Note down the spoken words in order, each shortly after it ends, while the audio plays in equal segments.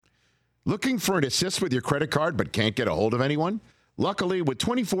Looking for an assist with your credit card but can't get a hold of anyone? Luckily, with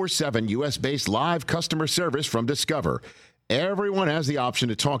 24/7 U.S.-based live customer service from Discover, everyone has the option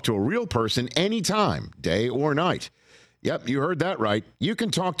to talk to a real person anytime, day or night. Yep, you heard that right. You can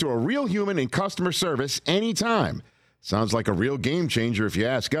talk to a real human in customer service anytime. Sounds like a real game changer if you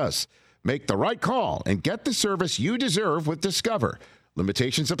ask us. Make the right call and get the service you deserve with Discover.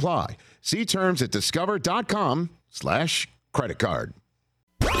 Limitations apply. See terms at discover.com/credit card.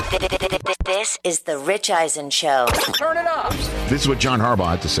 This is the Rich Eisen Show. Turn it up. This is what John Harbaugh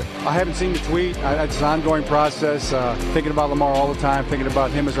had to say. I haven't seen the tweet. It's an ongoing process. Thinking about Lamar all the time, thinking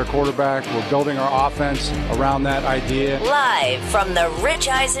about him as our quarterback. We're building our offense around that idea. Live from the Rich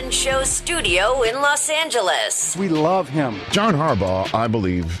Eisen Show studio in Los Angeles. We love him. John Harbaugh, I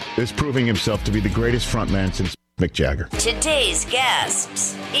believe, is proving himself to be the greatest frontman since Mick Jagger. Today's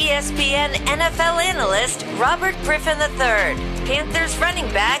guests, ESPN NFL analyst Robert Griffin III, Panthers running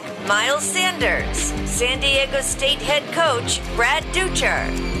back Miles Sanders, San Diego State head coach Brad Ducher,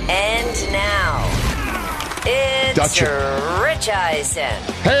 and now it's Rich Eisen.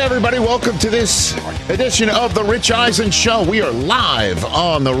 Hey everybody, welcome to this edition of the Rich Eisen Show. We are live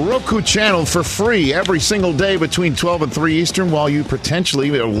on the Roku channel for free every single day between 12 and 3 Eastern, while you potentially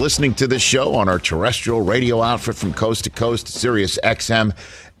are listening to this show on our terrestrial radio outfit from coast to coast, Sirius XM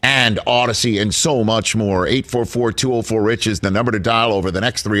and Odyssey, and so much more. 844-204-RICH is the number to dial over the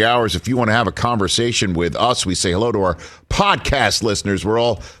next 3 hours. If you want to have a conversation with us, we say hello to our podcast listeners. We're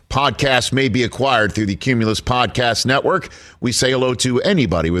all podcasts may be acquired through the Cumulus Podcast Network. We say hello to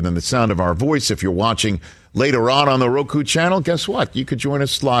anybody within the sound of our voice. If you're watching later on the Roku channel, guess what? You could join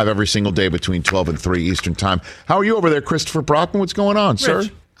us live every single day between 12 and 3 Eastern time. How are you over there, Christopher Brockman? What's going on, Rich, sir?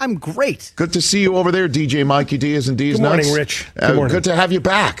 I'm great. Good to see you over there, DJ Mikey Diaz and D's Good Nuts. morning, Rich. Good morning. Good to have you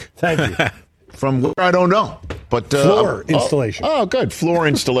back. Thank you. From where I don't know. But floor installation. Oh, good. Floor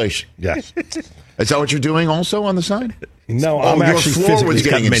installation. Yes. Is that what you're doing also on the side? No, I'm actually your floor was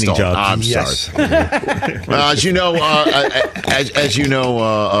physically getting many installed. jobs. I'm sorry. As you know,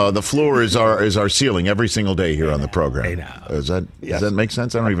 the floor is our ceiling every single day here on the program. Does that make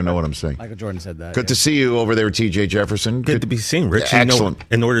sense? I don't even know what I'm saying. Michael Jordan said that. Good to see you over there, TJ Jefferson. Good to be seen, Rich. Excellent.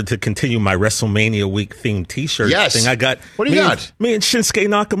 In order to continue my WrestleMania week themed T-shirt thing, I got. What do you got? Me and Shinsuke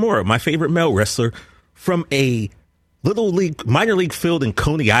Nakamura, my favorite male wrestler, from a minor league field in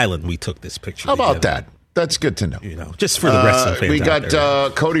Coney Island. We took this picture. How about that? That's good to know. Just for the wrestling fans. We got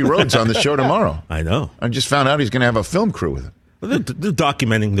Cody Rhodes on the show tomorrow. I know. I just found out he's going to have a film crew with him. Well, they're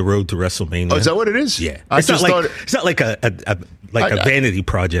documenting the road to WrestleMania. Oh, is that what it is? Yeah. It's not like a vanity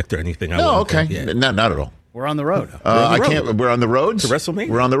project or anything. No, okay. Yeah. Not at all. We're on the road. We're on the roads? To WrestleMania.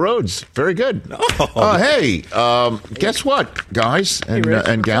 We're on the roads. Very good. Hey, guess what, guys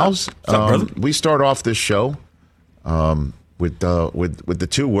and gals? What's up, brother? We start off this show with the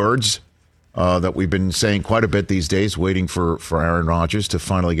two words that we've been saying quite a bit these days, waiting for Aaron Rodgers to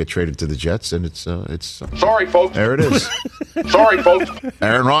finally get traded to the Jets, and it's Sorry, folks. there it is. Sorry, folks.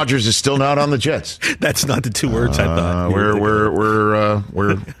 Aaron Rodgers is still not on the Jets. That's not the two words I thought. We're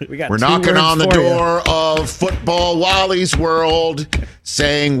knocking on the door of Football Wally's world,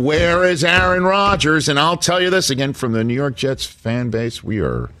 saying, "Where is Aaron Rodgers?" And I'll tell you this again from the New York Jets fan base: we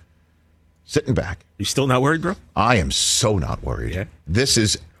are sitting back. You still not worried, bro? I am so not worried. Yeah. This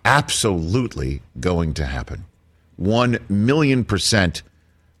is absolutely going to happen. 1,000,000%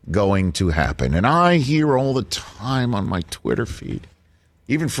 going to happen. And I hear all the time on my Twitter feed,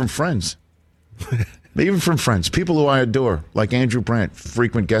 even from friends, people who I adore, like Andrew Brandt,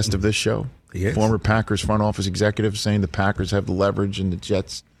 frequent guest of this show, former Packers front office executive, saying the Packers have the leverage and the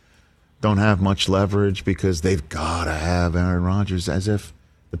Jets don't have much leverage because they've got to have Aaron Rodgers, as if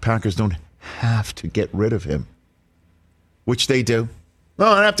the Packers don't have to get rid of him, which they do.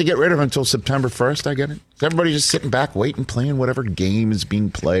 Well, I don't have to get rid of him until September 1st. I get it. So everybody's just sitting back, waiting, playing whatever game is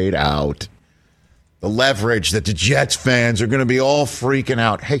being played out. The leverage that the Jets fans are going to be all freaking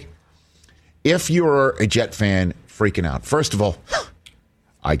out. Hey, if you're a Jet fan freaking out, first of all,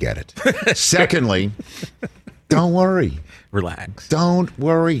 I get it. Secondly, don't worry. Relax. Don't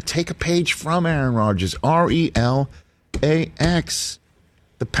worry. Take a page from Aaron Rodgers. RELAX.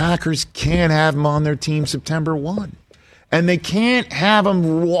 The Packers can't have him on their team September 1. And they can't have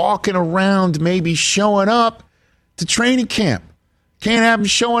him walking around, maybe showing up to training camp. Can't have him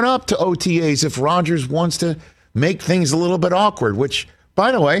showing up to OTAs if Rodgers wants to make things a little bit awkward, which,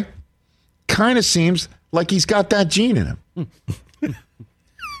 by the way, kind of seems like he's got that gene in him.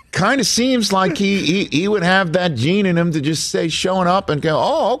 Kind of seems like he would have that gene in him to just say showing up and go,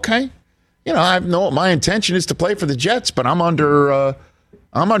 oh, okay. My intention is to play for the Jets, but I'm under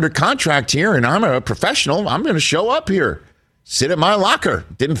contract here and I'm a professional. I'm going to show up here. sit at my locker.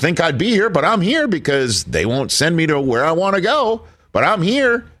 Didn't think I'd be here, but I'm here because they won't send me to where I want to go. But I'm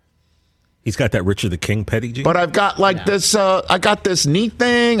here. He's got that Richard the King petty gene. But I've got this, I got this knee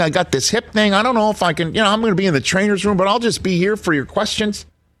thing. I got this hip thing. I don't know if I can, I'm going to be in the trainer's room, but I'll just be here for your questions.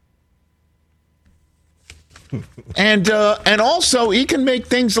 And also, he can make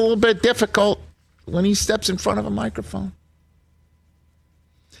things a little bit difficult when he steps in front of a microphone.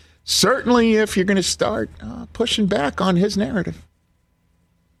 Certainly, if you're going to start pushing back on his narrative.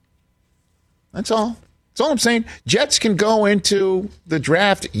 That's all. That's all I'm saying. Jets can go into the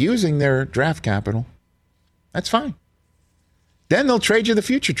draft using their draft capital. That's fine. Then they'll trade you the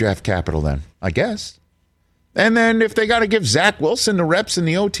future draft capital then, I guess. And then if they got to give Zach Wilson the reps in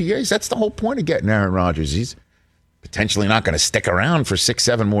the OTAs, that's the whole point of getting Aaron Rodgers. He's potentially not going to stick around for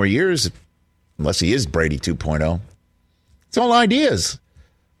 6-7 more years unless he is Brady 2.0. It's all ideas.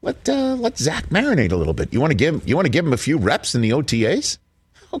 Let Zach marinate a little bit. You want to give him a few reps in the OTAs?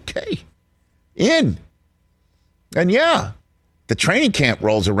 Okay. In. And yeah, the training camp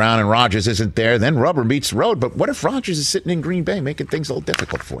rolls around and Rodgers isn't there, then rubber meets the road. But what if Rodgers is sitting in Green Bay making things a little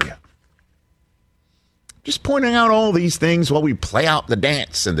difficult for you? Just pointing out all these things while we play out the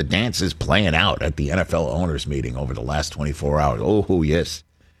dance, and the dance is playing out at the NFL owners meeting over the last 24 hours. Oh, yes.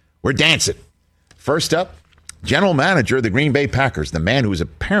 We're dancing. First up, general manager of the Green Bay Packers, the man who is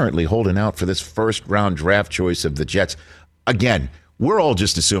apparently holding out for this first-round draft choice of the Jets. Again, we're all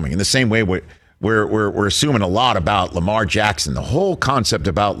just assuming. In the same way we're assuming a lot about Lamar Jackson, the whole concept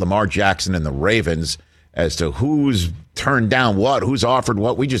about Lamar Jackson and the Ravens as to who's turned down what, who's offered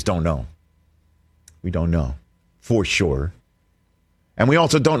what. We just don't know. We don't know for sure. And we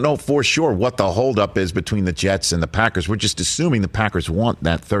also don't know for sure what the holdup is between the Jets and the Packers. We're just assuming the Packers want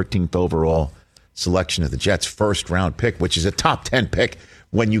that 13th overall selection of the Jets' first-round pick, which is a top 10 pick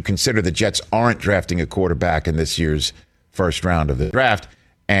when you consider the Jets aren't drafting a quarterback in this year's first round of the draft,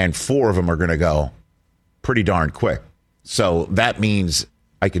 and 4 of them are going to go pretty darn quick. So that means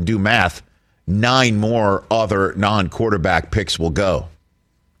I can do math. 9 more other non-quarterback picks will go,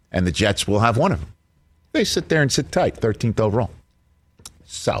 and the Jets will have one of them. They sit there and sit tight, 13th overall.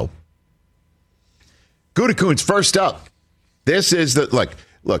 So, Gutekunst first up. This is the,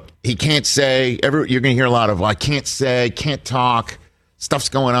 look, he can't say, you're going to hear a lot of, I can't say, can't talk, stuff's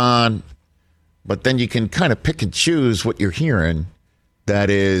going on. But then you can kind of pick and choose what you're hearing that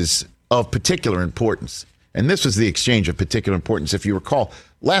is of particular importance. And this was the exchange of particular importance, if you recall.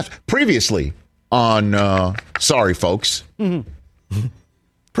 Previously on, sorry, folks.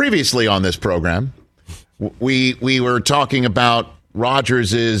 Previously on this program, we were talking about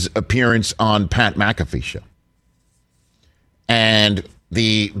Rodgers' appearance on Pat McAfee's show. And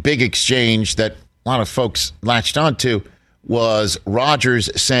the big exchange that a lot of folks latched onto was Rodgers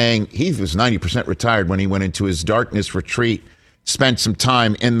saying he was 90% retired when he went into his darkness retreat, spent some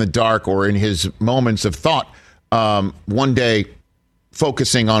time in the dark or in his moments of thought, one day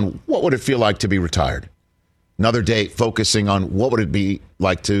focusing on what would it feel like to be retired. Another day focusing on what would it be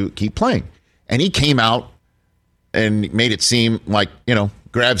like to keep playing. And he came out and made it seem like,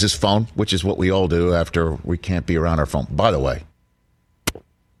 grabs his phone, which is what we all do after we can't be around our phone. By the way,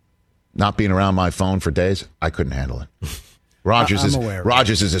 not being around my phone for days, I couldn't handle it. Rodgers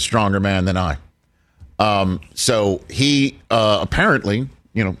is a stronger man than I. So he apparently,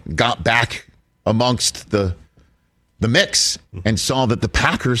 got back amongst the mix and saw that the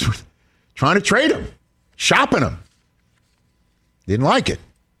Packers were trying to trade him, shopping him. Didn't like it.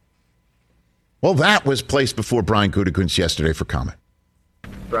 Well, that was placed before Brian Gutekunst yesterday for comment.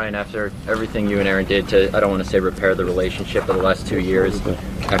 Brian, after everything you and Aaron did to, I don't want to say repair the relationship of the last 2 years,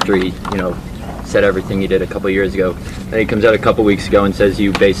 after he, said everything he did a couple years ago, and he comes out a couple weeks ago and says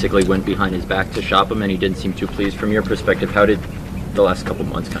you basically went behind his back to shop him and he didn't seem too pleased. From your perspective, how did the last couple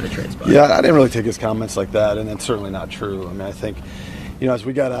months kind of transpire? Yeah, I didn't really take his comments like that, and it's certainly not true. I mean, I think, as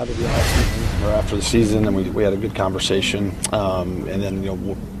we got out of the offseason or after the season, and we had a good conversation, and then,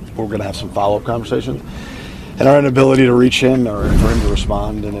 we're going to have some follow-up conversations. And our inability to reach him or for him to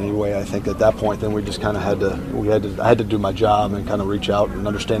respond in any way, I think at that point, then we just kind of I had to do my job and kind of reach out and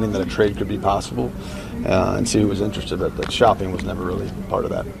understanding that a trade could be possible and see who was interested. But shopping was never really part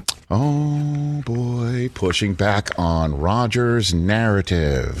of that. Oh, boy, pushing back on Rodgers'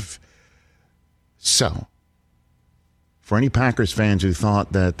 narrative. So, for any Packers fans who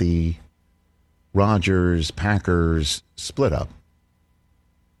thought that the Rodgers-Packers split-up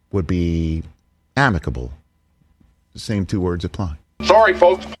would be amicable, the same 2 words apply. Sorry,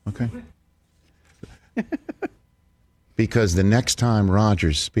 folks. Okay. Because the next time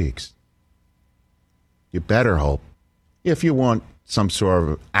Rodgers speaks, you better hope, if you want some sort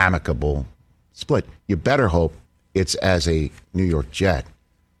of amicable split, you better hope It's as a New York Jet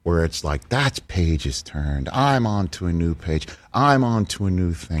where it's like, that's page is turned. I'm on to a new page. I'm on to a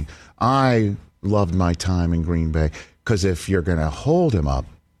new thing. I loved my time in Green Bay. Because if you're going to hold him up,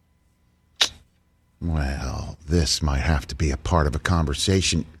 well, this might have to be a part of a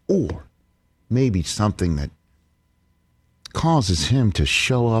conversation or maybe something that causes him to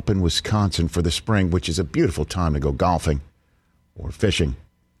show up in Wisconsin for the spring, which is a beautiful time to go golfing or fishing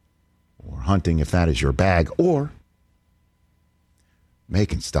or hunting if that is your bag, or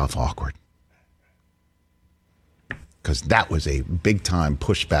making stuff awkward. Because that was a big-time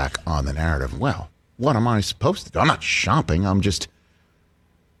pushback on the narrative. Well, what am I supposed to do? I'm not shopping. I'm just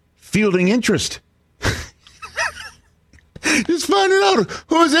fielding interest. Just finding out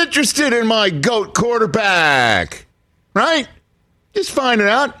who's interested in my GOAT quarterback. Right? Just finding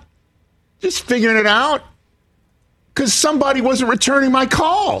out. Just figuring it out. Because somebody wasn't returning my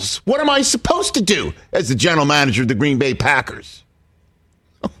calls. What am I supposed to do as the general manager of the Green Bay Packers?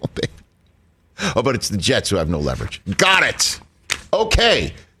 Oh, baby. Oh, but it's the Jets who have no leverage. Got it.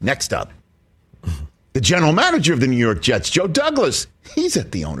 Okay. Next up. The general manager of the New York Jets, Joe Douglas. He's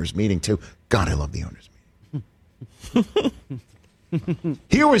at the owners' meeting, too. God, I love the owners' meeting.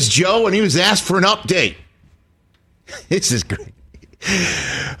 Here was Joe, and he was asked for an update. This is great.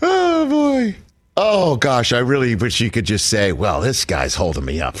 Oh, boy. Oh, gosh, I really wish you could just say, well, this guy's holding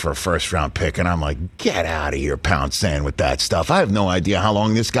me up for a first-round pick. And I'm like, get out of here, pound sand with that stuff. I have no idea how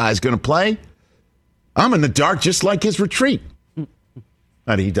long this guy's going to play. I'm in the dark just like his retreat.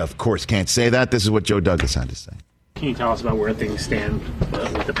 But he, of course, can't say that. This is what Joe Douglas had to say. Can you tell us about where things stand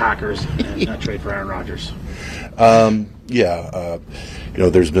with the Packers and that trade for Aaron Rodgers?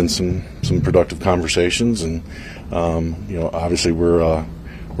 There's been some productive conversations, and obviously we're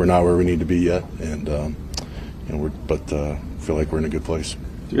not where we need to be yet, and feel like we're in a good place.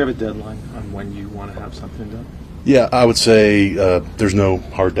 Do you have a deadline on when you want to have something done? Yeah, I would say there's no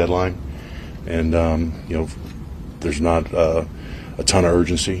hard deadline, and there's not a ton of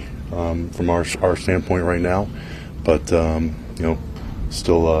urgency from our standpoint right now, but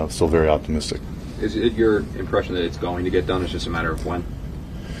still very optimistic. Is it your impression that it's going to get done? It's just a matter of when?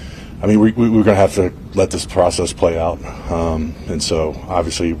 I mean, we're going to have to let this process play out, and so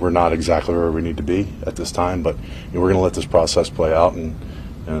obviously we're not exactly where we need to be at this time, but we're going to let this process play out, and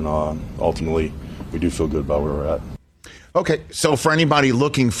ultimately we do feel good about where we're at. Okay, so for anybody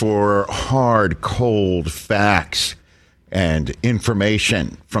looking for hard, cold facts and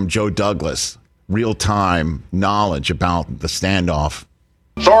information from Joe Douglas, real-time knowledge about the standoff.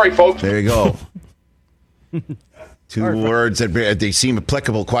 Sorry, folks. There you go. Two words that they seem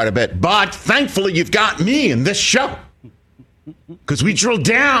applicable quite a bit. But thankfully, you've got me in this show. Because we drill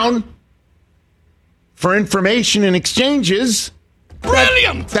down for information and exchanges.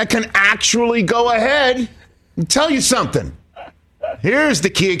 Brilliant! That can actually go ahead and tell you something. Here's the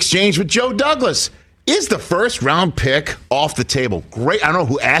key exchange with Joe Douglas. Is the first round pick off the table? Great. I don't know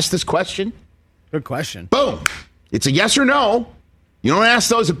who asked this question. Good question. Boom. It's a yes or no. You don't ask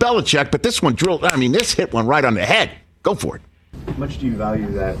those at Belichick, but this one drilled. I mean, this hit one right on the head. Go for it. How much do you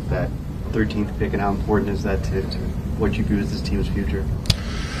value that 13th pick, and how important is that to what you view as this team's future?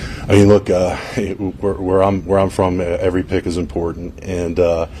 I mean, look, where I'm from, every pick is important, and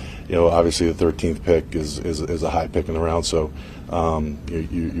obviously the 13th pick is a high pick in the round. So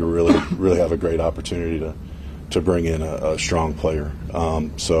you really have a great opportunity to bring in a strong player.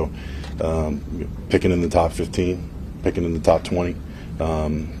 Picking in the top 15, picking in the top 20.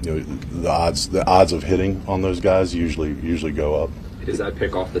 The odds of hitting on those guys usually go up. Is that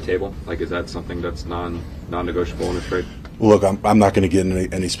pick off the table? Like, is that something that's non-negotiable in a trade? Look, I'm not going to get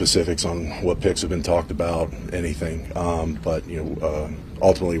into any specifics on what picks have been talked about, anything. But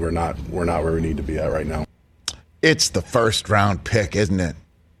ultimately, we're not where we need to be at right now. It's the first round pick, isn't it?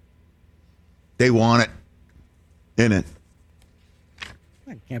 They want it, isn't it?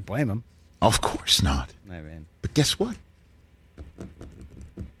 I can't blame them. Of course not. I mean, but guess what?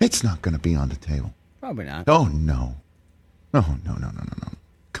 It's not going to be on the table. Probably not. Oh, no. No.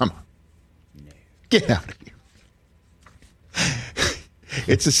 Come on. No. Get out of here.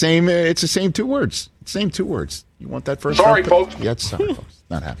 It's the same two words. Same two words. You want that first? Sorry, folks. Yeah, sorry, folks.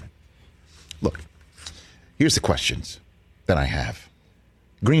 Not happening. Look, here's the questions that I have.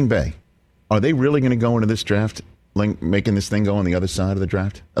 Green Bay, are they really going to go into this draft, making this thing go on the other side of the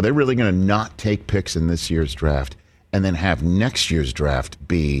draft? Are they really going to not take picks in this year's draft and then have next year's draft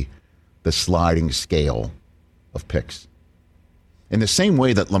be the sliding scale of picks? In the same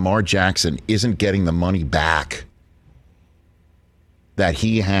way that Lamar Jackson isn't getting the money back that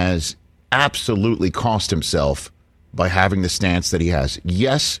he has absolutely cost himself by having the stance that he has.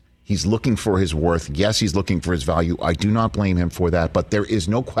 Yes, He's looking for his worth. Yes, he's looking for his value. I do not blame him for that. But there is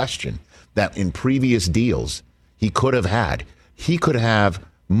no question that in previous deals he could have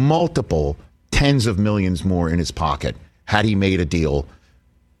multiple tens of millions more in his pocket had he made a deal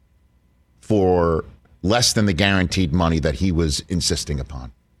for less than the guaranteed money that he was insisting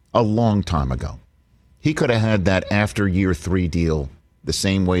upon a long time ago. He could have had that after year 3 deal the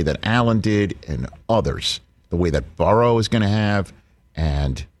same way that Allen did and others, the way that Burrow is going to have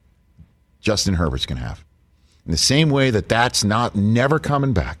and Justin Herbert's going to have. In the same way that that's never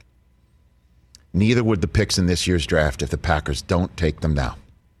coming back. Neither would the picks in this year's draft if the Packers don't take them now.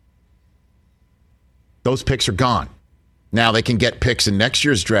 Those picks are gone. Now they can get picks in next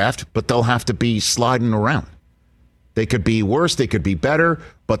year's draft, but they'll have to be sliding around. They could be worse, they could be better,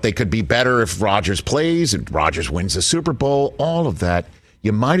 but they could be better if Rodgers plays and Rodgers wins the Super Bowl, all of that.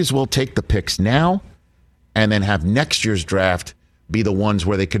 You might as well take the picks now and then have next year's draft be the ones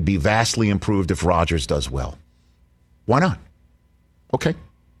where they could be vastly improved if Rodgers does well. Why not? Okay.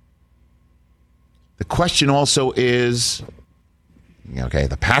 The question also is, okay,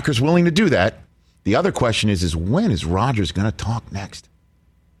 the Packers willing to do that. The other question is when is Rodgers going to talk next?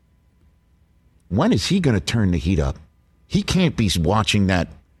 When is he going to turn the heat up? He can't be watching that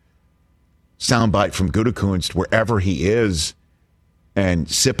soundbite from Gutekunst wherever he is and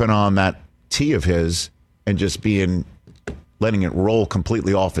sipping on that tea of his and just letting it roll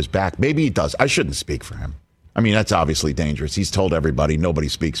completely off his back. Maybe he does. I shouldn't speak for him. I mean, that's obviously dangerous. He's told everybody, nobody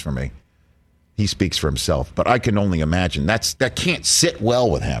speaks for me. He speaks for himself. But I can only imagine that can't sit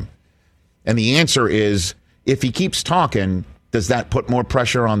well with him. And the answer is, if he keeps talking, does that put more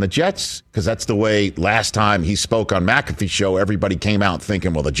pressure on the Jets? Because that's the way last time he spoke on McAfee's show, everybody came out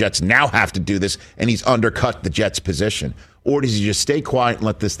thinking, well, the Jets now have to do this, and he's undercut the Jets' position. Or does he just stay quiet and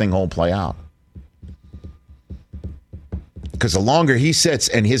let this thing whole play out? Because the longer he sits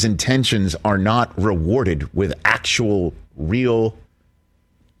and his intentions are not rewarded with actual, real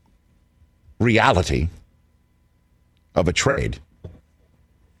reality of a trade,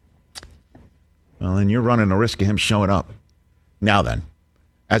 well, then you're running the risk of him showing up. Now then,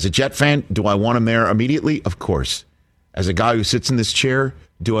 as a Jet fan, do I want him there immediately? Of course. As a guy who sits in this chair,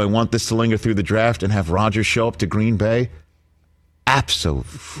 do I want this to linger through the draft and have Rodgers show up to Green Bay?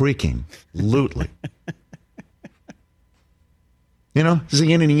 Absolutely. You know, there's a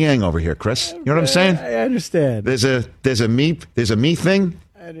yin and a yang over here, Chris. You know what I'm saying? I understand. There's a me thing.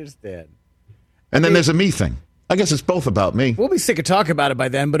 I understand. And then there's a me thing. I guess it's both about me. We'll be sick of talking about it by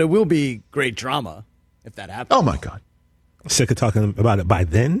then, but it will be great drama if that happens. Oh, my God. Sick of talking about it by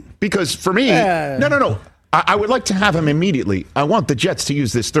then? Because for me, no. I would like to have him immediately. I want the Jets to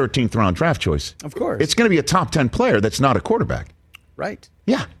use this 13th round draft choice. Of course. It's going to be a top 10 player that's not a quarterback. Right.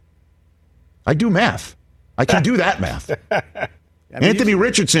 Yeah. I do math. I can do that math. Anthony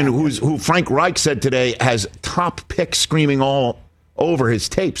Richardson, who Frank Reich said today has top picks screaming all over his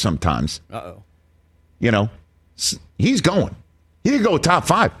tape sometimes. Uh-oh. You know, he's going. He could go top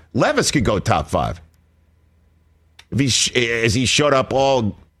 5. Levis could go top 5. As he showed up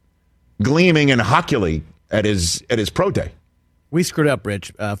all gleaming and hockey at his pro day. We screwed up,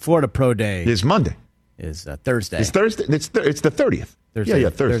 Rich. Florida Pro Day is Monday. Is Thursday. It's Thursday. It's the 30th. Thursday. Yeah,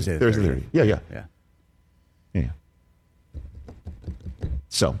 Thursday. 30th. Yeah.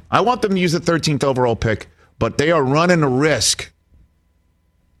 So I want them to use the 13th overall pick, but they are running a risk.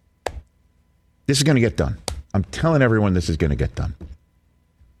 This is going to get done. I'm telling everyone this is going to get done.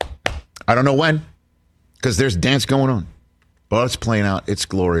 I don't know when, because there's dance going on. But it's playing out. It's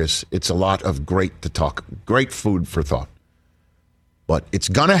glorious. It's a lot of great food for thought. But it's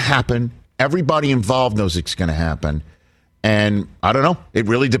going to happen. Everybody involved knows it's going to happen. And I don't know. It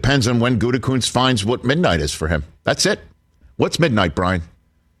really depends on when Gutekunst finds what midnight is for him. That's it. What's midnight, Brian?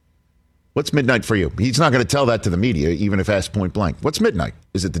 What's midnight for you? He's not going to tell that to the media, even if asked point blank. What's midnight?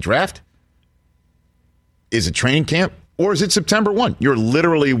 Is it the draft? Is it training camp? Or is it September 1? You're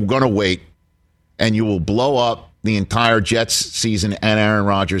literally going to wait, and you will blow up the entire Jets season and Aaron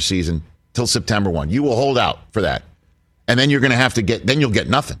Rodgers season till September 1. You will hold out for that. And then you're going to have to then you'll get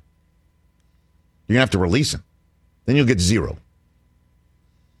nothing. You're going to have to release him. Then you'll get zero.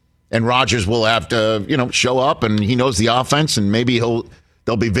 And Rodgers will have to, show up, and he knows the offense, and maybe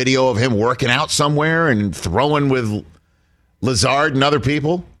there'll be video of him working out somewhere and throwing with Lazard and other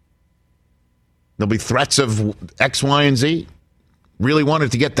people. There'll be threats of X, Y, and Z. Really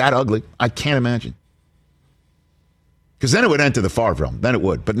wanted to get that ugly. I can't imagine. Because then it would enter the Favre realm. Then it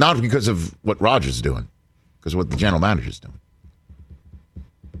would. But not because of what Rodgers is doing. Because of what the general manager's doing.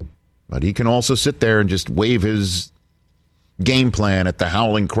 But he can also sit there and just wave his game plan at the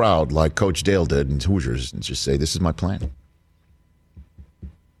howling crowd like Coach Dale did in Hoosiers and just say, this is my plan.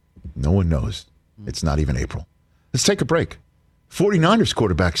 No one knows. It's not even April. Let's take a break. 49ers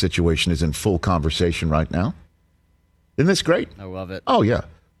quarterback situation is in full conversation right now. Isn't this great? I love it. Oh, yeah.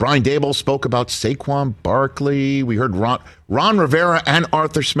 Brian Daboll spoke about Saquon Barkley. We heard Ron Rivera and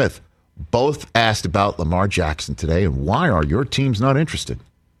Arthur Smith both asked about Lamar Jackson today and why are your teams not interested?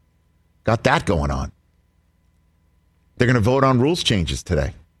 Got that going on. They're going to vote on rules changes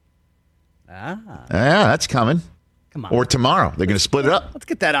today. Yeah, that's coming. Come on. Or tomorrow. They're going to split it up. Let's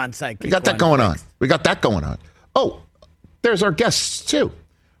get that on site. We got that going on. Oh, there's our guests, too.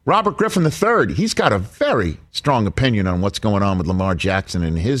 Robert Griffin III. He's got a very strong opinion on what's going on with Lamar Jackson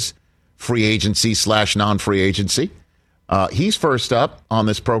and his free agency / non-free agency. He's first up on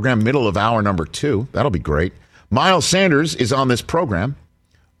this program, middle of hour number 2. That'll be great. Miles Sanders is on this program,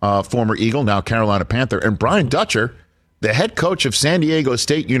 former Eagle, now Carolina Panther. And Brian Dutcher, the head coach of San Diego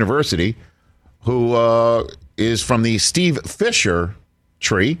State University, who is from the Steve Fisher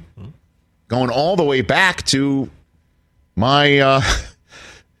tree, going all the way back to my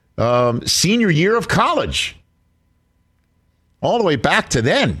senior year of college. All the way back to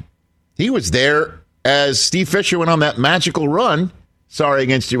then. He was there as Steve Fisher went on that magical run. Sorry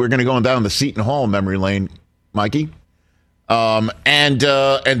against you. We're going to go down the Seton Hall memory lane, Mikey. And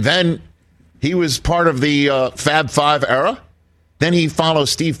then he was part of the Fab Five era. Then he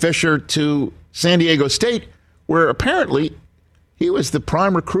follows Steve Fisher to San Diego State, where apparently he was the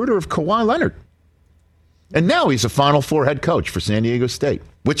prime recruiter of Kawhi Leonard. And now he's a Final Four head coach for San Diego State,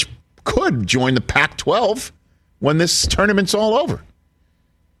 which could join the Pac-12 when this tournament's all over.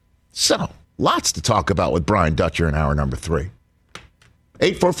 So, lots to talk about with Brian Dutcher in hour number 3.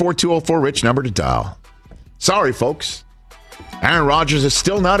 844-204-RICH, number to dial. Sorry, folks. Aaron Rodgers is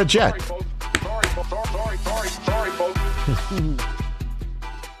still not a Jet. Sorry, folks.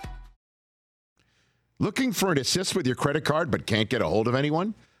 Looking for an assist with your credit card but can't get a hold of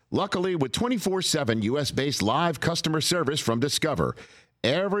anyone? Luckily, with 24/7 U.S.-based live customer service from Discover,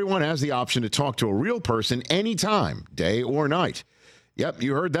 everyone has the option to talk to a real person anytime, day or night. Yep,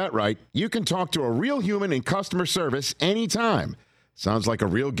 you heard that right. You can talk to a real human in customer service anytime. Sounds like a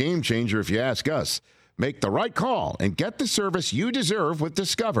real game changer if you ask us. Make the right call and get the service you deserve with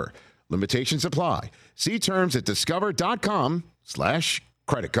Discover. Limitations apply. See terms at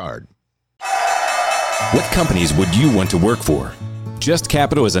discover.com/credit card. What companies would you want to work for? Just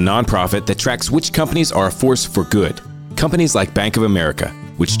Capital is a nonprofit that tracks which companies are a force for good. Companies like Bank of America,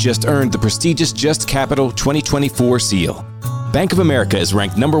 which just earned the prestigious Just Capital 2024 seal. Bank of America is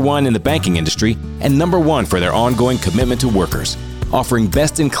ranked #1 in the banking industry and #1 for their ongoing commitment to workers, offering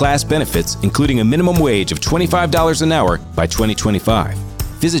best-in-class benefits, including a minimum wage of $25 an hour by 2025.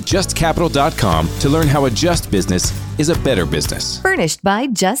 Visit justcapital.com to learn how a just business is a better business. Furnished by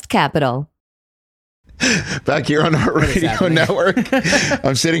Just Capital. Back here on our radio network,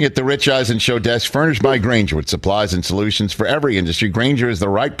 I'm sitting at the Rich Eisen Show desk, furnished by Grainger with supplies and solutions for every industry. Grainger is the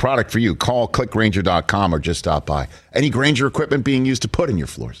right product for you. Call clickgrainger.com or just stop by. Any Grainger equipment being used to put in your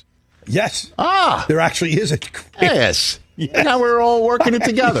floors? Yes. Ah. There actually is a Yes. Now we're all working it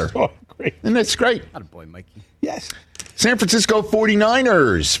together. Great. And that's great. Attaboy, Mikey. Yes. San Francisco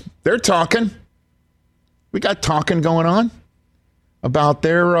 49ers. They're talking. We got talking going on about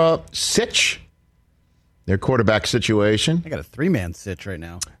their their quarterback situation. I got a 3-man sitch right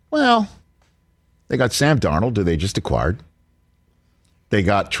now. Well, they got Sam Darnold, who they just acquired. They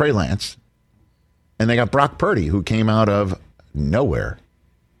got Trey Lance. And they got Brock Purdy, who came out of nowhere.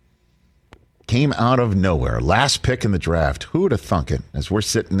 Last pick in the draft. Who would have thunk it? As we're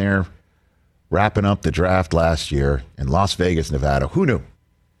sitting there wrapping up the draft last year in Las Vegas, Nevada, who knew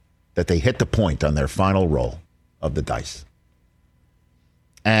that they hit the point on their final roll of the dice?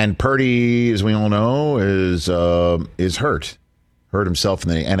 And Purdy, as we all know, is hurt. Hurt himself in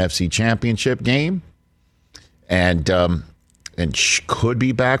the NFC Championship game. And could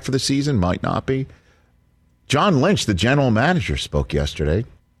be back for the season, might not be. John Lynch, the general manager, spoke yesterday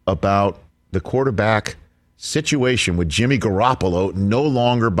about the quarterback situation with Jimmy Garoppolo no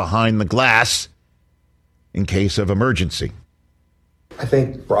longer behind the glass in case of emergency. I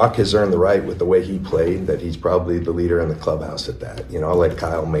think Brock has earned the right with the way he played that he's probably the leader in the clubhouse at that. You know, I'll let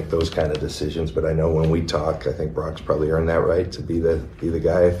Kyle make those kind of decisions, but I know when we talk, I think Brock's probably earned that right to be the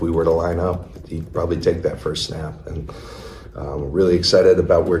guy. If we were to line up, he'd probably take that first snap. And really excited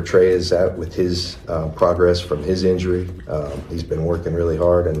about where Trey is at with his progress from his injury. He's been working really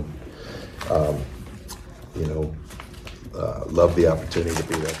hard and, love the opportunity to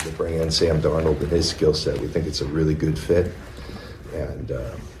be able to bring in Sam Darnold and his skill set. We think it's a really good fit. And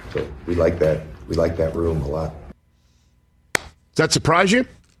so we like that. We like that room a lot. Does that surprise you?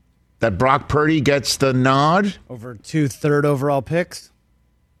 That Brock Purdy gets the nod? Over 2 third overall picks?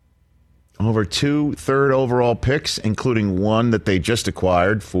 over 2 third overall picks, including one that they just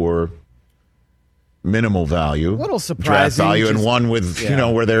acquired for minimal value, A little draft surprising. value, and one with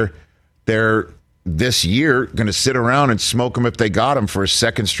where they're this year going to sit around and smoke them if they got them for a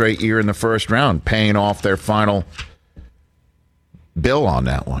second straight year in the first round, paying off their final bill on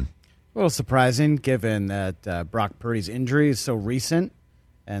that one. A little surprising given that Brock Purdy's injury is so recent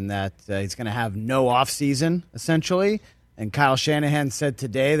and that he's going to have no offseason, essentially. And Kyle Shanahan said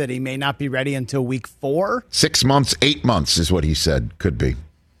today that he may not be ready until week 4. 6 months, 8 months is what he said could be,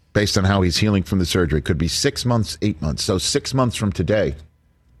 based on how he's healing from the surgery. Could be 6 months, 8 months. So 6 months from today.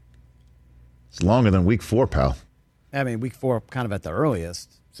 It's longer than week 4, pal. I mean, week 4 kind of at the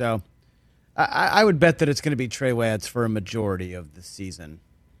earliest. So I would bet that it's going to be Trey Lance for a majority of the season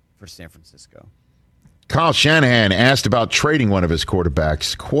for San Francisco. Kyle Shanahan asked about trading one of his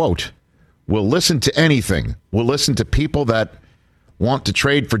quarterbacks. Quote, "We'll listen to anything. We'll listen to people that want to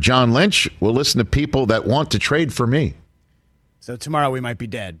trade for John Lynch. We'll listen to people that want to trade for me." So tomorrow we might be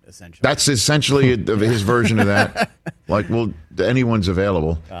dead, essentially. That's essentially his version of that. Like, well, anyone's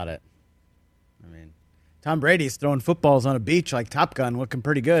available. Got it. I mean, Tom Brady's throwing footballs on a beach like Top Gun, looking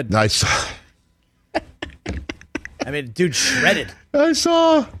pretty good. Nice. I mean, dude shredded. I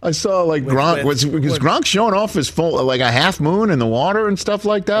saw like Gronk. Was Gronk showing off his full, like a half moon in the water and stuff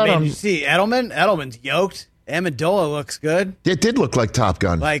like that? I mean, you see Edelman? Edelman's yoked. Amendola looks good. It did look like Top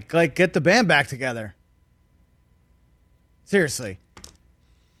Gun. Like get the band back together. Seriously.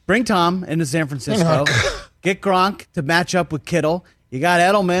 Bring Tom into San Francisco. Get Gronk to match up with Kittle. You got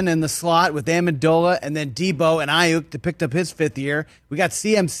Edelman in the slot with Amendola and then Debo and Ayuk to pick up his 5th year. We got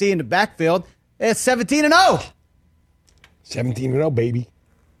CMC in the backfield. It's 17-0. 17-0, baby.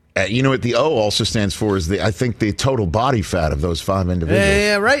 You know what the O also stands for is I think the total body fat of those 5 individuals.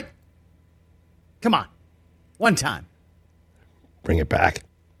 Yeah, right? Come on. One time. Bring it back.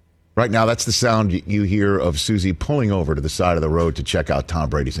 Right now, that's the sound you hear of Susie pulling over to the side of the road to check out Tom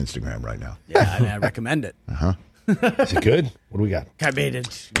Brady's Instagram right now. Yeah, I mean, I recommend it. Uh-huh. Is it good? What do we got? I made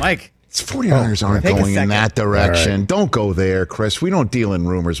it. Mike. It's 49ers aren't Take a going in second. that direction. Right. Don't go there, Chris. We don't deal in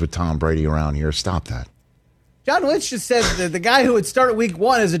rumors with Tom Brady around here. Stop that. John Lynch just said that the guy who would start week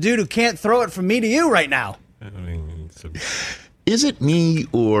 1 is a dude who can't throw it from me to you right now. I mean, Is it me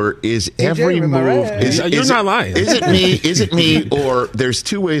or is every am I move? right? You're not lying. Is it me? Is it me or there's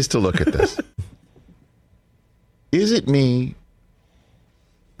 2 ways to look at this? Is it me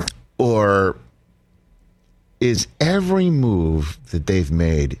or is every move that they've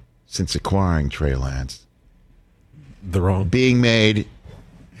made since acquiring Trey Lance being made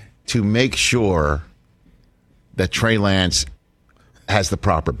to make sure that Trey Lance has the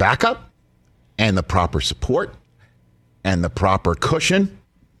proper backup and the proper support and the proper cushion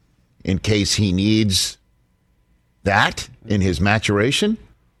in case he needs that in his maturation?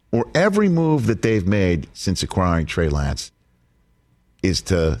 Or every move that they've made since acquiring Trey Lance is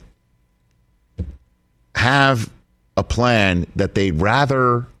to have a plan that they'd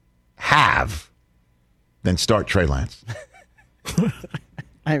rather have than start Trey Lance?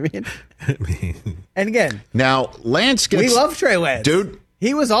 I mean, and again, now Lance gets. we love Trey Lance, dude.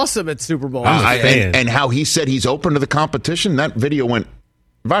 He was awesome at Super Bowl. And how he said he's open to the competition. That video went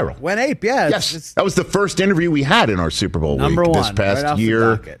viral. Went ape, yeah. Yes, that was the first interview we had in our Super Bowl Number week this one, past right off the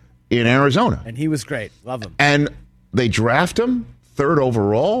year docket. in Arizona. And he was great. Love him. And they draft him 3rd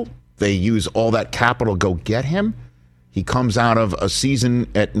overall. They use all that capital to go get him. He comes out of a season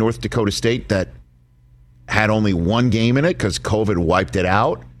at North Dakota State that had only 1 game in it because COVID wiped it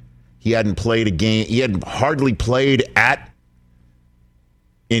out. He hadn't played a game. He hadn't hardly played at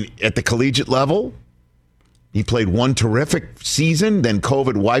the collegiate level. He played 1 terrific season. Then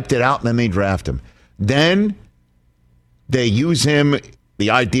COVID wiped it out, and then they draft him. Then they use him.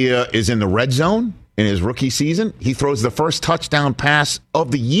 The idea is in the red zone in his rookie season. He throws the first touchdown pass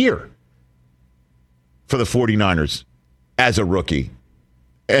of the year for the 49ers as a rookie.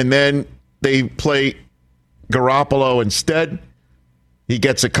 And then they play Garoppolo instead. He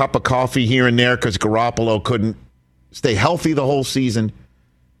gets a cup of coffee here and there because Garoppolo couldn't stay healthy the whole season.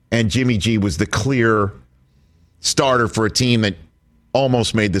 And Jimmy G was the clear starter for a team that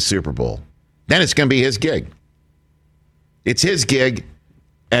almost made the Super Bowl. Then it's going to be his gig. It's his gig,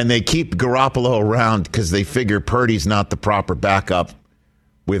 and they keep Garoppolo around because they figure Purdy's not the proper backup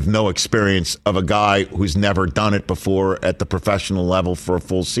with no experience of a guy who's never done it before at the professional level for a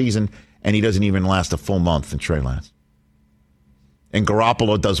full season, and he doesn't even last a full month in Trey Lance. And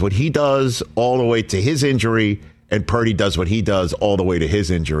Garoppolo does what he does all the way to his injury, and Purdy does what he does all the way to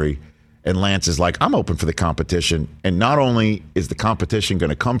his injury. And Lance is like, I'm open for the competition. And not only is the competition going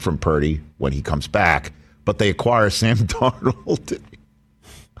to come from Purdy when he comes back, but they acquire Sam Darnold.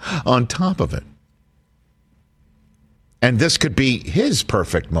 on top of it. And this could be his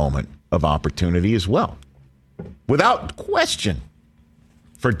perfect moment of opportunity as well. Without question,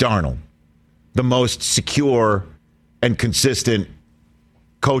 for Darnold, the most secure and consistent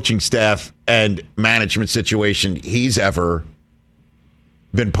coaching staff and management situation he's ever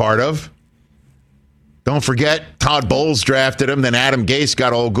been part of. Don't forget, Todd Bowles drafted him. Then Adam Gase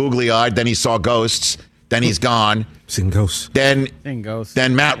got all googly-eyed. Then he saw ghosts. Then he's gone. Seen ghosts. Then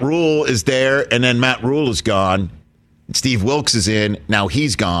Matt Rule is there, and then Matt Rule is gone. Steve Wilkes is in. Now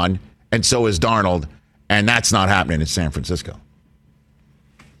he's gone, and so is Darnold, and that's not happening in San Francisco.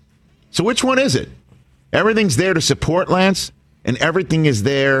 So which one is it? Everything's there to support Lance, and everything is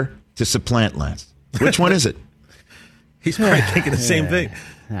there to supplant Lance. Which one is it? He's probably thinking the same thing.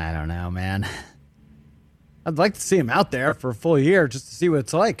 I don't know, man. I'd like to see him out there for a full year just to see what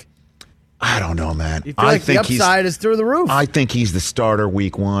it's like. I don't know, man. You feel like the upside is through the roof. I think he's the starter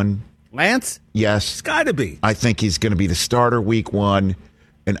week 1. Lance? Yes. It's got to be. I think he's going to be the starter week 1,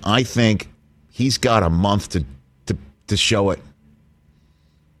 and I think he's got a month to show it.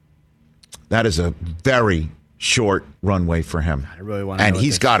 That is a very short runway for him. I really want to and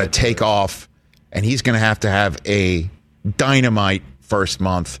he's got to take off, and he's going to have a dynamite first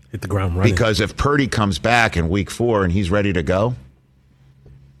month. Hit the ground running. Because if Purdy comes back in week 4 and he's ready to go,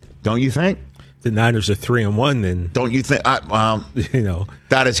 don't you think? The Niners are 3-1, then. Don't you think?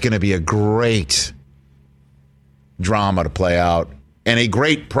 That is going to be a great drama to play out and a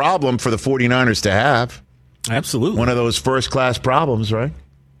great problem for the 49ers to have. Absolutely. One of those first-class problems, right?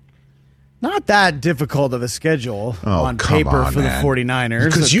 Not that difficult of a schedule on paper for the 49ers.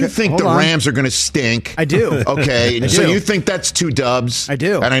 Because you think the Rams are going to stink. I do. Okay, so you think that's 2 dubs. I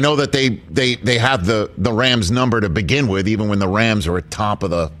do. And I know that they have the Rams number to begin with, even when the Rams are at top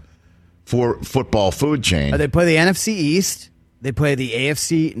of the football food chain. They play the NFC East. They play the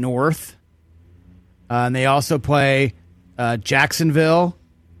AFC North. And they also play Jacksonville,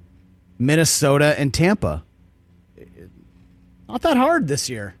 Minnesota, and Tampa. Not that hard this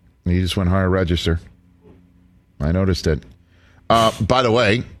year. He just went higher register. I noticed it. By the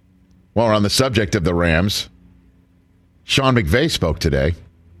way, while we're on the subject of the Rams, Sean McVay spoke today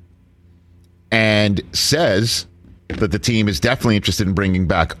and says that the team is definitely interested in bringing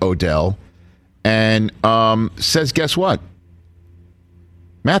back Odell and says, guess what?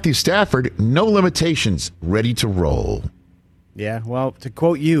 Matthew Stafford, no limitations, ready to roll. Yeah, well, to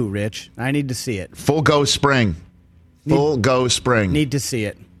quote you, Rich, I need to see it. Full go spring. Full go spring. Need to see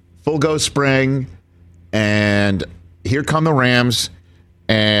it. Full go spring, and here come the Rams,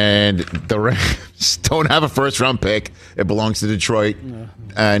 and the Rams don't have a first-round pick. It belongs to Detroit,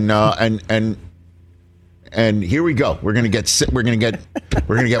 and here we go. We're gonna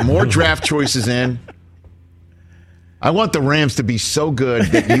get more draft choices in. I want the Rams to be so good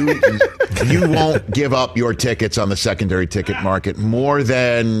that you won't give up your tickets on the secondary ticket market more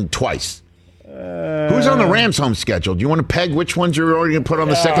than twice. Who's on the Rams' home schedule? Do you want to peg which ones you're already going to put on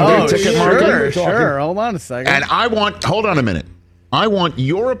the secondary ticket market? Sure. Hold on a second. And hold on a minute. I want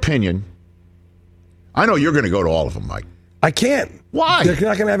your opinion. I know you're going to go to all of them, Mike. I can't. Why? They're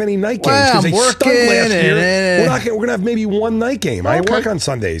not going to have any night games Well, because they I'm stunk last working year. and- We're going to have maybe one night game. I Okay. work on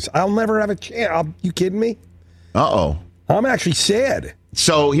Sundays. I'll never have a chance. You kidding me? Uh-oh. I'm actually sad.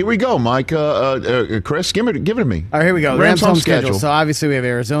 So here we go, Mike. Chris, give it to me. All right, here we go. Rams home schedule. So obviously we have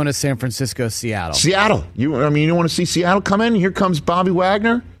Arizona, San Francisco, Seattle. Seattle. You want to see Seattle come in? Here comes Bobby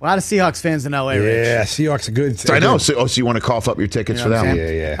Wagner. A lot of Seahawks fans in LA, Rich. Yeah, Seahawks are good. I know. So you want to cough up your tickets for them?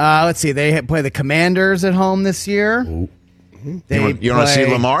 Yeah. Let's see. They play the Commanders at home this year. You want to see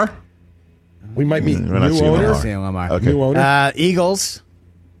Lamar? We might meet We're not new seeing owner. Lamar. Okay. New owner.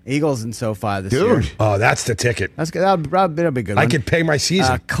 Eagles in SoFi this year. Dude. Oh, that's the ticket. That'll be a good one. I could pay my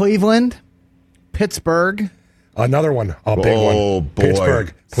season. Cleveland, Pittsburgh. Another one. A big one. Oh, boy.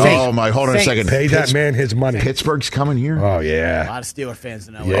 Pittsburgh. Oh, my. Hold on a second. Pay that man his money. Pittsburgh's coming here? Oh, A yeah. lot of Steeler fans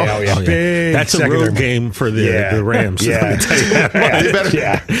in LA. Yeah. Big That's a secondary road game for the Rams. Yeah. Let me tell you that. They better,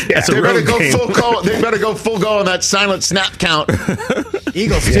 That's a they better road go game. full go. They better go full go on that silent snap count.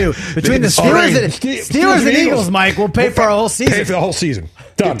 Eagles, too. Between the Steelers and Eagles, Mike, we'll pay for our whole season. Pay for the whole season.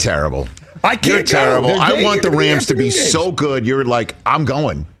 Done. You're terrible. I can't You're go. terrible. They're I want the gonna be Rams to be afternoon games. so good. You're like, I'm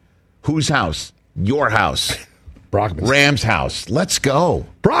going. Whose house? Your house. Brockman's. Rams' house. Let's go.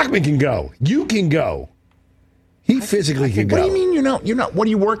 Brockman can go. You can go. He physically can go. What do you mean you're not? What are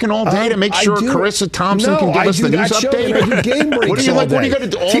you working all day to make I sure do. Carissa Thompson No, can give I us do the news that show update? and I do game breaks What are you all like? What are day. you going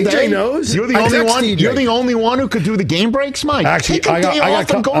to do all TJ day? knows. You're the I only text one. TJ. You're the only one who could do the game breaks, Mike. Actually, Take a day off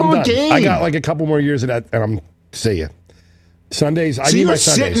and go I'm to a done. game. I got like a couple more years of that, and I'm see ya. Sundays. I So need you're my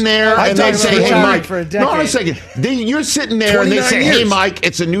Sundays. sitting there I've and they talked say, about "Hey, retiring Mike." for a No, a decade. second. You're sitting there and they 29 say, "Hey, years. Mike,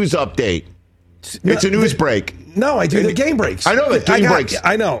 it's a news update. It's a news break." No, I do the game breaks. I know the game breaks.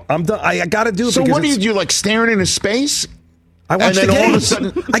 I know. I'm done. I got to do it. So because what do you it's- do? Like staring into space? I watch and the then all of a games.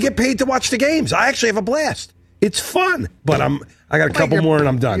 sudden- I get paid to watch the games. I actually have a blast. It's fun, but I got a couple more and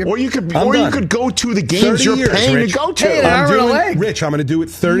I'm done. Or you could, I'm or you done. could go to the games 30 you're years, paying Rich. to go to. Hey, an hour and a leg. Rich, I'm going to do it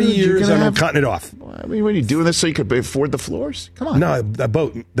 30 Dude, you're years gonna and I'm have- cutting it off. I mean, what are you doing this so you could afford the floors? Come on. No, the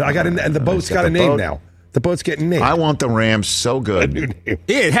boat. I got and the boat's got a the name boat. now. The boat's getting named. I want the Rams so good. Yeah,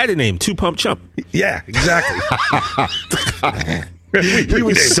 it had a name, Two Pump Chump. Yeah, exactly. He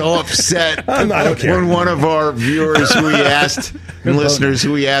was so upset I don't care. when one of our viewers who he asked, and listeners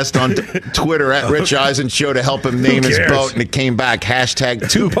who he asked on Twitter at Rich Eisen Show to help him name his cares? boat, and it came back hashtag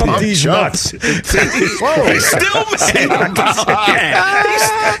Two Pump Pump these Chump. nuts. Whoa. He's still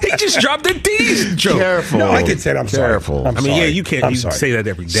mad. He just dropped a D's joke. Careful. No, I can say it. I'm sorry. Careful. I'm I mean, sorry. yeah, you can't. I'm You sorry. say that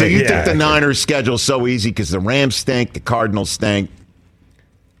every day. So you Yeah, think the I- Niners' schedule's so easy because the Rams stink, the Cardinals stink.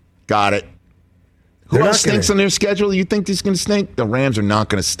 Got it. Who They're else not gonna- stinks on their schedule? You think he's going to stink? The Rams are not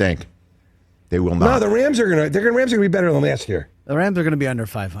going to stink. They will not. No, the Rams are going to be better than last year. The Rams are going to be under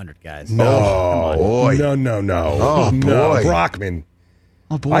 500, guys. Oh, boy. No. Oh, No, boy. Brockman.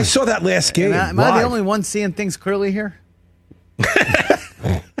 Oh, boy. I saw that last game. Am I the live. only one seeing things clearly here?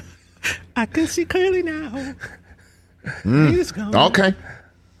 I can see clearly now. Okay.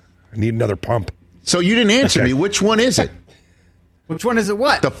 I need another pump. So you didn't answer me. Which one is it? Which one is it?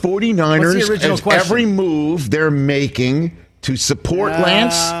 What? The 49ers, What's the original as question? every move they're making to support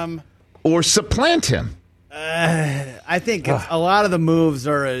Lance or supplant him. I think a lot of the moves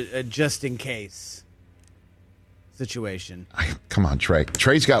are a just in case situation. Come on, Trey.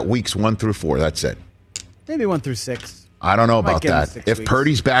 Trey's got weeks 1 through 4. That's it. Maybe 1 through 6. I don't know Might about give him that. 6 If weeks.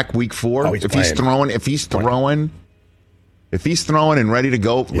 Purdy's back week 4, Oh, he's if he's playing. throwing and ready to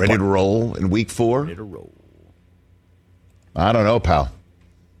go, ready to roll in week 4. Ready to roll. I don't know, pal.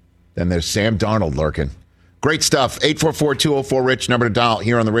 Then there's Sam Darnold lurking. Great stuff. 844-204-RICH, number to dial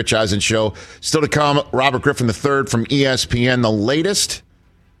here on the Rich Eisen Show. Still to come, Robert Griffin III from ESPN. The latest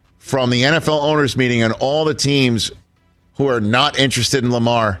from the NFL owners meeting and all the teams who are not interested in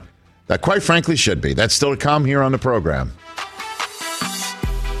Lamar that quite frankly should be. That's still to come here on the program.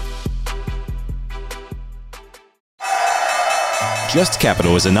 Just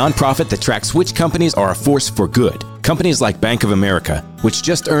Capital is a nonprofit that tracks which companies are a force for good. Companies like Bank of America, which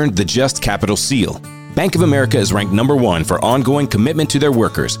just earned the Just Capital seal. Bank of America is ranked #1 for ongoing commitment to their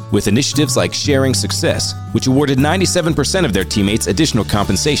workers, with initiatives like Sharing Success, which awarded 97% of their teammates additional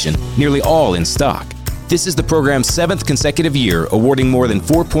compensation, nearly all in stock. This is the program's 7th consecutive year, awarding more than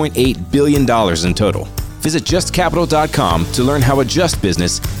 $4.8 billion in total. Visit justcapital.com to learn how a just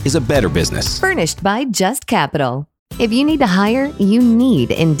business is a better business. Furnished by Just Capital. If you need to hire, you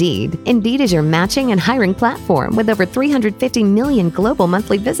need Indeed. Indeed is your matching and hiring platform with over 350 million global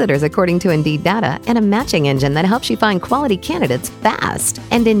monthly visitors according to Indeed data and a matching engine that helps you find quality candidates fast.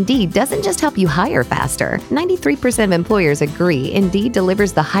 And Indeed doesn't just help you hire faster. 93% of employers agree Indeed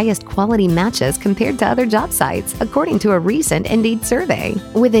delivers the highest quality matches compared to other job sites, according to a recent Indeed survey.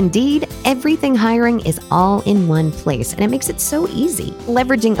 With Indeed, everything hiring is all in one place, and it makes it so easy.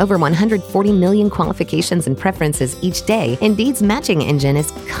 Leveraging over 140 million qualifications and preferences each day, Indeed's matching engine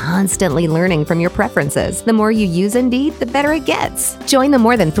is constantly learning from your preferences. The more you use Indeed, the better it gets. Join the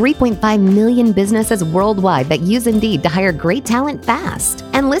more than 3.5 million businesses worldwide that use Indeed to hire great talent fast.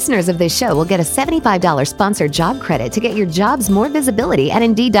 And listeners of this show will get a $75 sponsored job credit to get your jobs more visibility at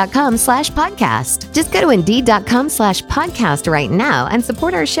Indeed.com/podcast. Just go to Indeed.com/podcast right now and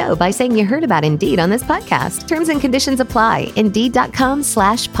support our show by saying you heard about Indeed on this podcast. Terms and conditions apply.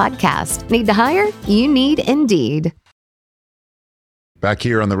 Indeed.com/podcast. Need to hire? You need Indeed. Back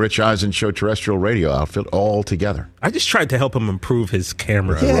here on the Rich Eisen Show terrestrial radio outfit all together. I just tried to help him improve his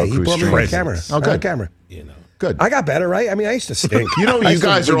camera. Yeah, he Roku brought me my stream. camera. Oh, good. Camera. Good. I got better, right? I mean, I used to stink. You know, I you used to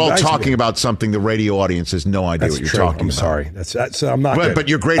guys are be- all I used to talking be- about something the radio audience has no idea That's what you're true. talking I'm about. sorry. That's I'm not. good. But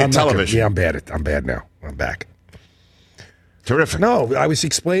you're great I'm at not good. television. Yeah, I'm bad now. I'm back. Terrific. No, I was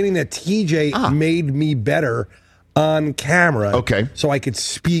explaining that TJ made me better on camera. Okay. So I could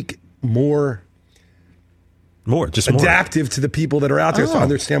speak more Just more. adaptive to the people that are out there to Oh.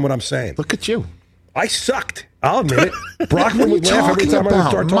 understand what I'm saying. Look at you. I sucked. I'll admit it. Brockman What are would you laugh every talking time I would about,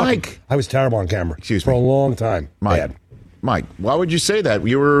 start talking. Mike? I was terrible on camera. Excuse for me. a long time. Bad. Mike, why would you say that?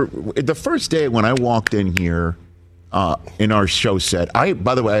 You were the first day when I walked in here in our show set.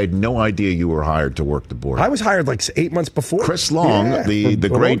 By the way, I had no idea you were hired to work the board. I was hired like 8 months before. Chris Long, Yeah, the for a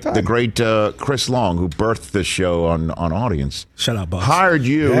long great time. Chris Long, who birthed this show on Audience, Shut up, boss. hired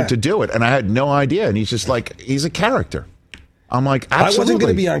you Yeah. to do it, and I had no idea. And he's just like, he's a character. I'm like, I absolutely. wasn't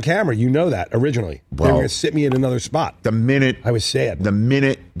going to be on camera. You know that originally. They were going to sit me in another spot. The minute I was sad. The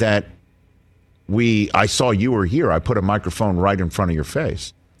minute that I saw you were here, I put a microphone right in front of your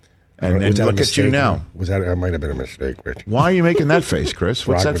face. And then look at you now. That might have been a mistake, Rich. Why are you making that face, Chris?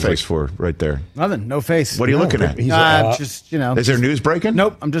 What's that face for right there? Nothing. No face. What are you looking at? Just, you know. Is there news breaking?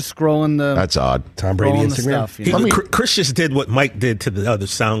 Nope. I'm just scrolling the. That's odd. Tom Brady Instagram. Stuff, you know? Chris just did what Mike did to the other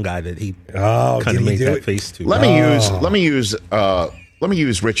sound guy that he kind of made that face to. Let me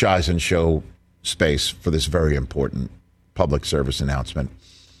use Rich Eisen show space for this very important public service announcement.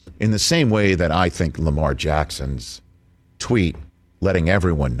 In the same way that I think Lamar Jackson's tweet letting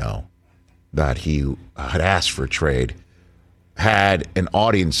everyone know that he had asked for a trade had an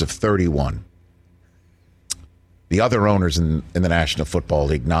audience of 31. The other owners in the National Football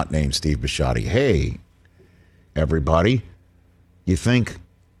League, not named Steve Bisciotti, hey, everybody, you think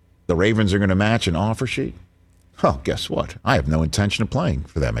the Ravens are going to match an offer sheet? Oh, guess what? I have no intention of playing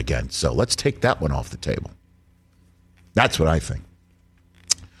for them again. So let's take that one off the table. That's what I think.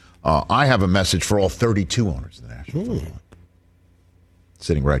 I have a message for all 32 owners of the National Football League.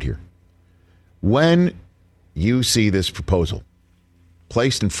 Sitting right here. When you see this proposal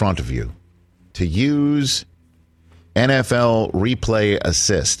placed in front of you to use NFL Replay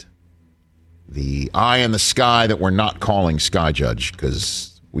Assist, the eye in the sky that we're not calling Sky Judge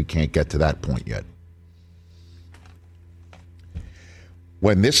because we can't get to that point yet.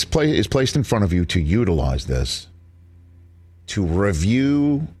 When this is placed in front of you to utilize this, to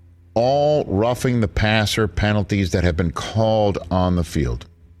review all roughing the passer penalties that have been called on the field.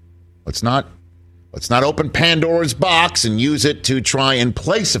 Let's not open Pandora's box and use it to try and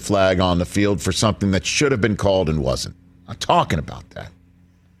place a flag on the field for something that should have been called and wasn't. I'm not talking about that.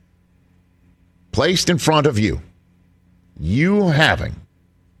 Placed in front of you, you having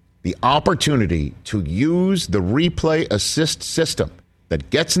the opportunity to use the replay assist system that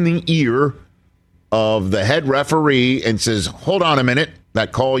gets in the ear of the head referee and says, hold on a minute,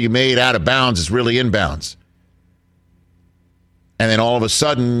 that call you made out of bounds is really inbounds. And then all of a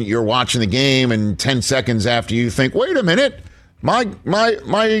sudden you're watching the game and 10 seconds after you think, wait a minute, my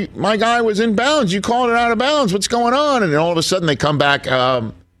guy was in bounds. You called it out of bounds. What's going on? And then all of a sudden they come back,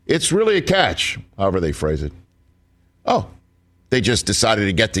 it's really a catch, however they phrase it. Oh, they just decided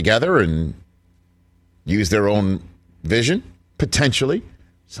to get together and use their own vision, potentially.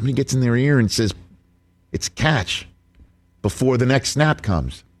 Somebody gets in their ear and says, it's catch before the next snap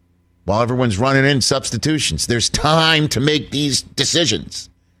comes. While everyone's running in substitutions, there's time to make these decisions.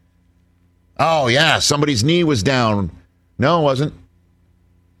 Oh, yeah, somebody's knee was down. No, it wasn't.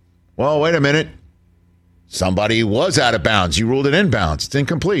 Well, wait a minute. Somebody was out of bounds. You ruled it inbounds. It's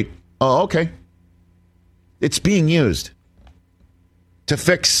incomplete. Oh, okay. It's being used to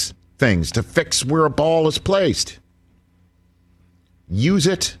fix things, to fix where a ball is placed. Use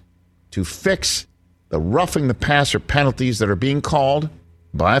it to fix the roughing the passer penalties that are being called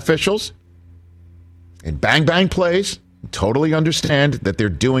by officials and bang plays. Totally understand that they're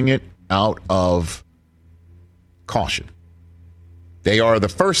doing it out of caution. They are the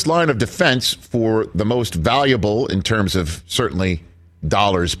first line of defense for the most valuable in terms of certainly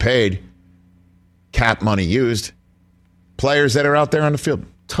dollars paid, cap money used, players that are out there on the field.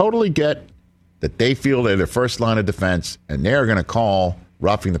 Totally get that they feel they're the first line of defense and they're going to call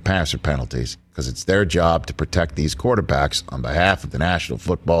roughing the passer penalties because it's their job to protect these quarterbacks on behalf of the National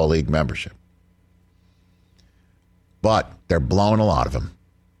Football League membership. But they're blowing a lot of them,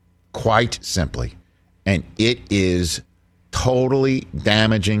 quite simply. And it is totally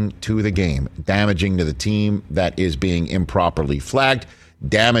damaging to the game, damaging to the team that is being improperly flagged,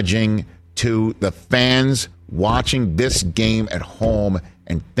 damaging to the fans watching this game at home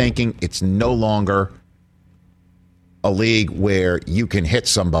and thinking it's no longer a league where you can hit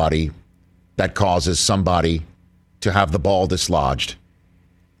somebody that causes somebody to have the ball dislodged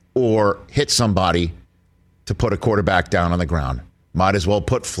or hit somebody to put a quarterback down on the ground. Might as well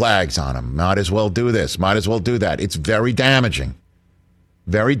put flags on him. Might as well do this. Might as well do that. It's very damaging.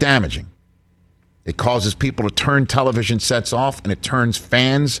 Very damaging. It causes people to turn television sets off, and it turns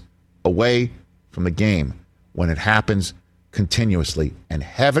fans away from the game when it happens continuously. And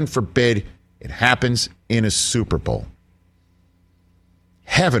heaven forbid it happens in a Super Bowl.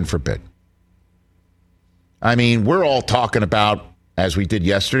 Heaven forbid. I mean, we're all talking about, as we did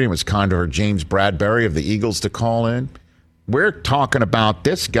yesterday, it was kind of James Bradbury of the Eagles to call in. We're talking about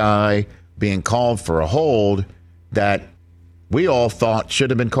this guy being called for a hold that we all thought should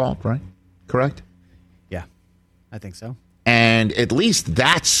have been called, right? Correct? Yeah, I think so. And at least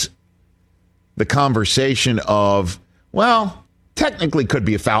that's the conversation of, well, technically could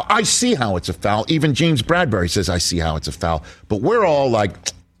be a foul. I see how it's a foul. Even James Bradbury says, I see how it's a foul. But we're all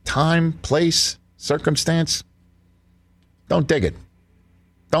like, time, place, circumstance. Don't dig it.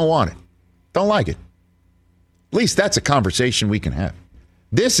 Don't want it. Don't like it. At least that's a conversation we can have.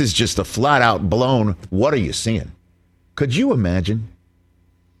 This is just a flat out blown, what are you seeing? Could you imagine?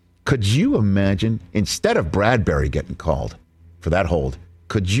 Could you imagine, instead of Bradbury getting called for that hold,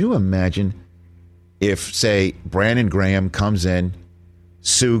 could you imagine if, say, Brandon Graham comes in,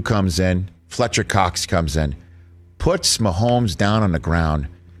 Sue comes in, Fletcher Cox comes in, puts Mahomes down on the ground,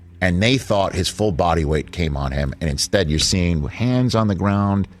 and they thought his full body weight came on him, and instead you're seeing hands on the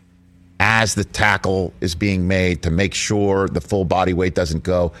ground as the tackle is being made to make sure the full body weight doesn't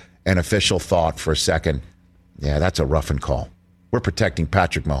go, an official thought for a second, yeah, that's a roughing call. We're protecting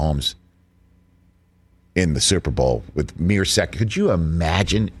Patrick Mahomes in the Super Bowl with mere second. Could you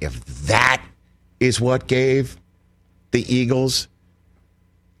imagine if that is what gave the Eagles,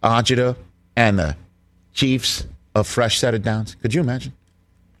 Ajita, and the Chiefs a fresh set of downs? Could you imagine?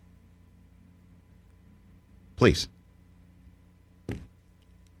 Please.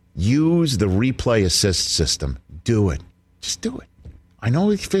 Use the replay assist system. Do it. Just do it. I know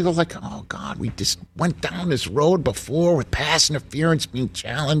we feel like, oh, God, we just went down this road before with pass interference being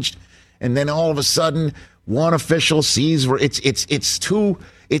challenged, and then all of a sudden one official sees where it's too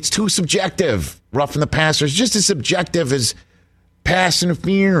subjective. Roughing the passer is just as subjective as pass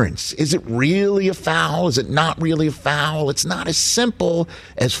interference. Is it really a foul? Is it not really a foul? It's not as simple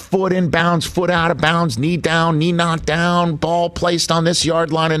as foot in bounds, foot out of bounds, knee down, knee not down, ball placed on this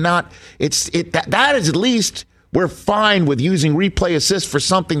yard line and not. That is at least we're fine with using replay assist for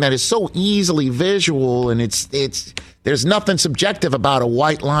something that is so easily visual, and there's nothing subjective about a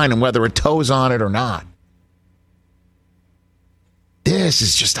white line and whether a toe's on it or not. This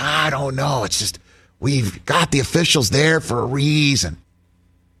is just, I don't know. It's just, we've got the officials there for a reason.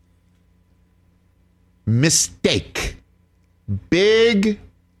 Mistake. Big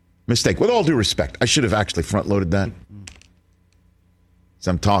mistake. With all due respect, I should have actually front-loaded that. So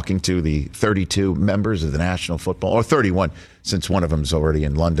I'm talking to the 32 members of the National Football, or 31, since one of them's already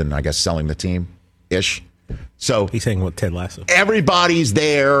in London, I guess, selling the team-ish. So he's saying what Ted Lasso. Everybody's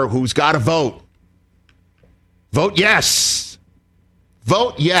there who's got to vote. Vote yes.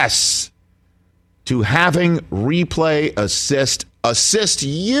 Vote yes to having replay assist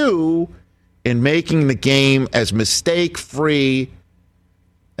you in making the game as mistake-free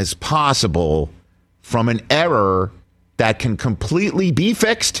as possible from an error that can completely be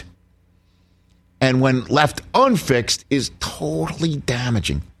fixed, and when left unfixed is totally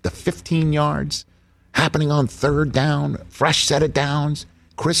damaging. The 15 yards happening on third down, fresh set of downs,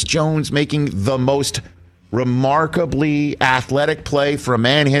 Chris Jones making the most remarkably athletic play for a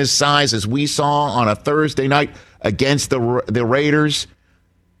man his size as we saw on a Thursday night against the Raiders.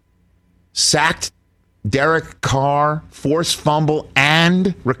 Sacked Derek Carr, forced fumble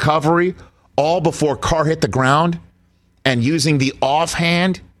and recovery, all before Carr hit the ground, and using the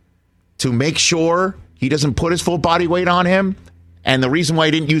offhand to make sure he doesn't put his full body weight on him. And the reason why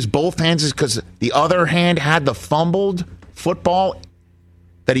he didn't use both hands is because the other hand had the fumbled football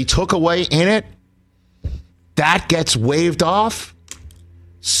that he took away in it. That gets waved off.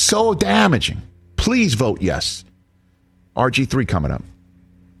 So damaging. Please vote yes. RG3 coming up.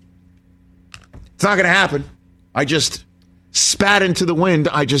 It's not going to happen. I just spat into the wind.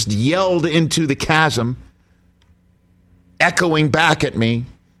 I just yelled into the chasm. Echoing back at me,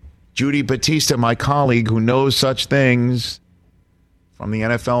 Judy Batista, my colleague who knows such things from the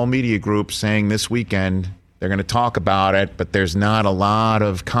NFL media group, saying this weekend they're going to talk about it, but there's not a lot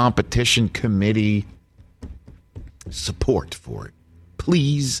of competition committee support for it.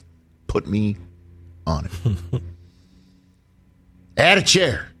 Please put me on it. Add a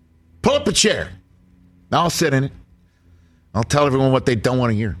chair. Pull up a chair. I'll sit in it. I'll tell everyone what they don't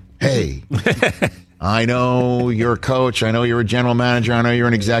want to hear. Hey, I know you're a coach. I know you're a general manager. I know you're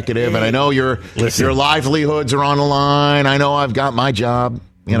an executive, and I know your livelihoods are on the line. I know I've got my job.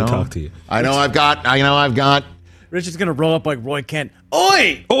 Talk to you. I know I've got. Rich is gonna roll up like Roy Kent.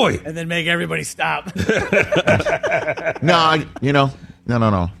 Oi! Oi! And then make everybody stop. No.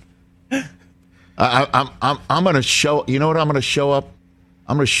 I'm gonna show. You know what? I'm gonna show up.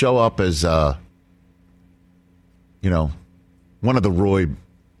 I'm gonna show up as one of the Roy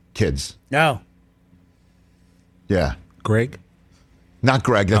kids. No. Yeah. Greg? Not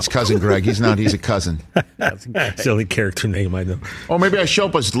Greg. That's cousin Greg. He's not. He's a cousin. It's the only character name I know. Or maybe I show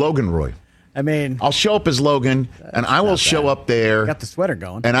up as Logan Roy. I mean, I'll show up as Logan, and I will show up there. Got the sweater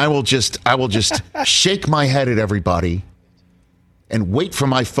going. And I will just shake my head at everybody and wait for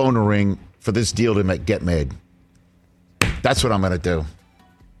my phone to ring for this deal to get made. That's what I'm going to do.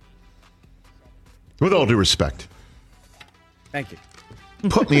 With all due respect. Thank you.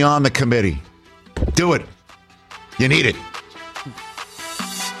 Put me on the committee. Do it. You need it.